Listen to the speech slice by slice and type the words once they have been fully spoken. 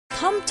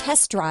Come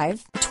test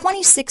drive the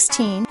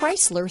 2016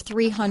 Chrysler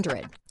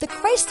 300. The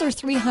Chrysler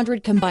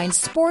 300 combines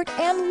sport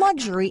and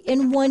luxury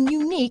in one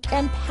unique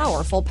and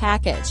powerful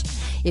package.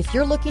 If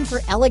you're looking for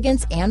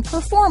elegance and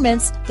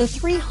performance, the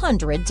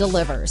 300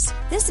 delivers.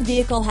 This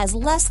vehicle has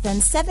less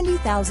than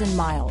 70,000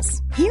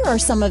 miles. Here are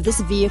some of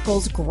this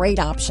vehicle's great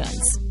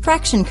options: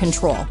 traction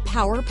control,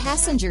 power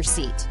passenger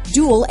seat,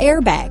 dual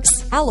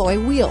airbags, alloy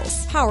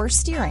wheels, power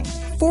steering,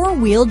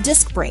 four-wheel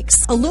disc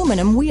brakes,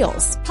 aluminum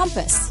wheels,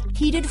 compass,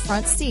 heated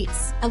front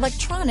seats,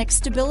 electronic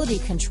stability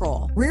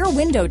control, rear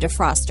window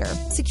defroster,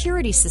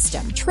 security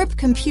system, trip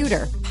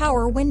computer,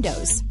 power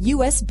windows,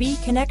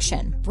 USB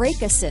connection,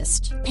 brake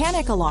assist,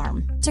 panic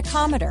alarm,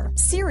 tachometer,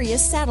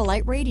 Sirius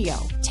satellite radio.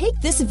 Take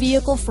this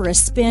vehicle for a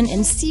spin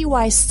and see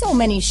why so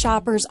many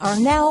shoppers are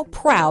now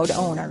proud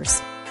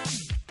owners.